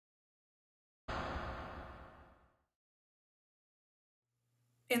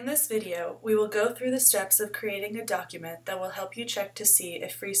In this video, we will go through the steps of creating a document that will help you check to see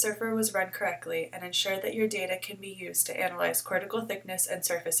if FreeSurfer was run correctly and ensure that your data can be used to analyze cortical thickness and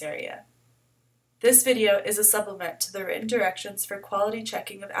surface area. This video is a supplement to the written directions for quality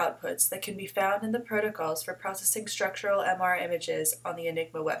checking of outputs that can be found in the protocols for processing structural MR images on the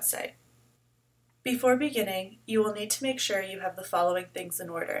ENIGMA website. Before beginning, you will need to make sure you have the following things in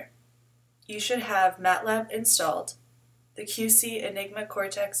order. You should have MATLAB installed, the QC ENIGMA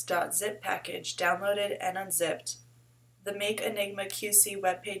cortex.zip package downloaded and unzipped, the make ENIGMA QC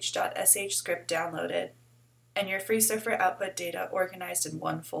webpage.sh script downloaded, and your FreeSurfer output data organized in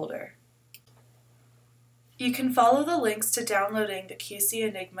one folder. You can follow the links to downloading the QC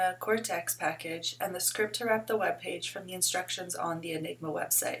ENIGMA Cortex package and the script to wrap the webpage from the instructions on the ENIGMA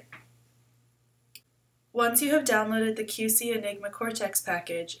website. Once you have downloaded the QC ENIGMA Cortex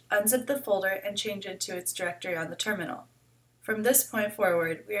package, unzip the folder and change it to its directory on the terminal. From this point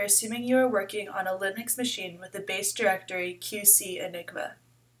forward, we are assuming you are working on a Linux machine with the base directory QC ENIGMA.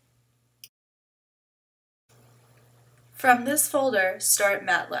 From this folder, start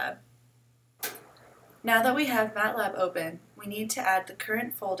MATLAB. Now that we have MATLAB open, we need to add the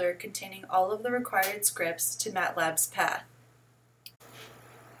current folder containing all of the required scripts to MATLAB's path.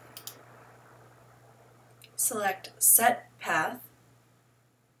 Select Set Path,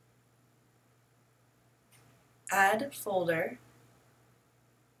 Add Folder,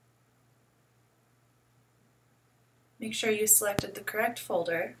 make sure you selected the correct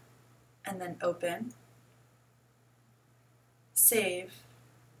folder, and then Open, Save,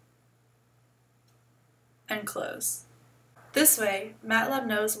 and Close. This way, MATLAB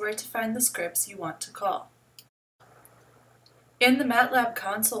knows where to find the scripts you want to call. In the MATLAB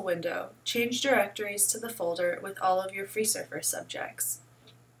console window, change directories to the folder with all of your FreeSurfer subjects.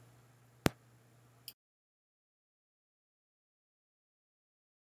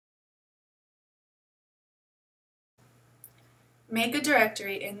 Make a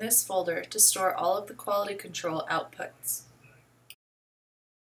directory in this folder to store all of the quality control outputs.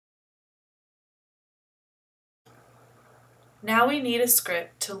 Now we need a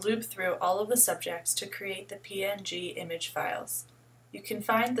script to loop through all of the subjects to create the PNG image files. You can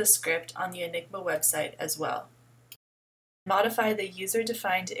find this script on the ENIGMA website as well. Modify the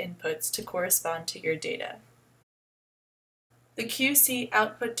user-defined inputs to correspond to your data. The QC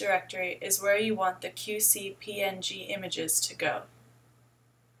output directory is where you want the QC PNG images to go.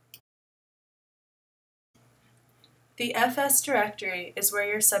 The FS directory is where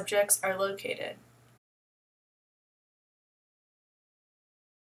your subjects are located.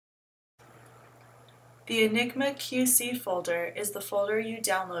 The ENIGMA QC folder is the folder you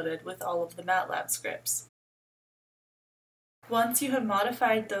downloaded with all of the MATLAB scripts. Once you have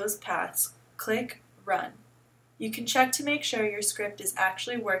modified those paths, click Run. You can check to make sure your script is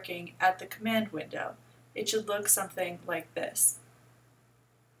actually working at the command window. It should look something like this.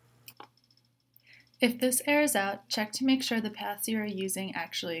 If this errors out, check to make sure the paths you are using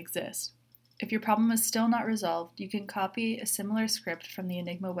actually exist. If your problem is still not resolved, you can copy a similar script from the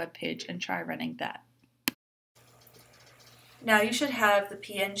ENIGMA webpage and try running that. Now you should have the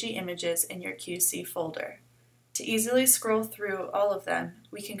PNG images in your QC folder. To easily scroll through all of them,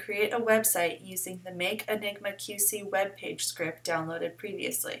 we can create a website using the Make ENIGMA QC webpage script downloaded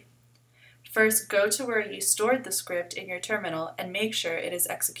previously. First, go to where you stored the script in your terminal and make sure it is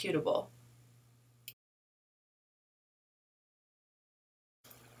executable.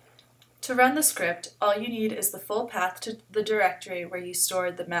 To run the script, all you need is the full path to the directory where you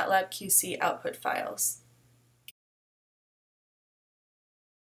stored the MATLAB QC output files.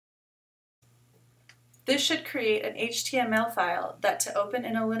 This should create an HTML file that, to open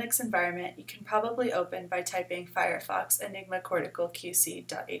in a Linux environment, you can probably open by typing Firefox ENIGMA Cortical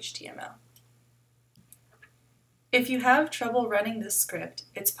QC.html. If you have trouble running this script,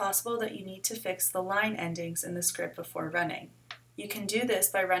 it's possible that you need to fix the line endings in the script before running. You can do this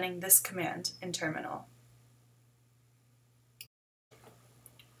by running this command in terminal.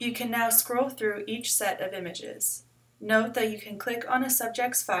 You can now scroll through each set of images. Note that you can click on a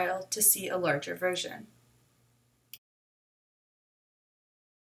subject's file to see a larger version.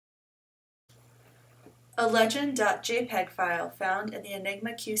 A legend.jpg file found in the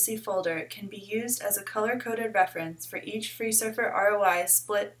ENIGMA QC folder can be used as a color-coded reference for each FreeSurfer ROI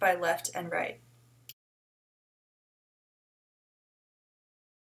split by left and right.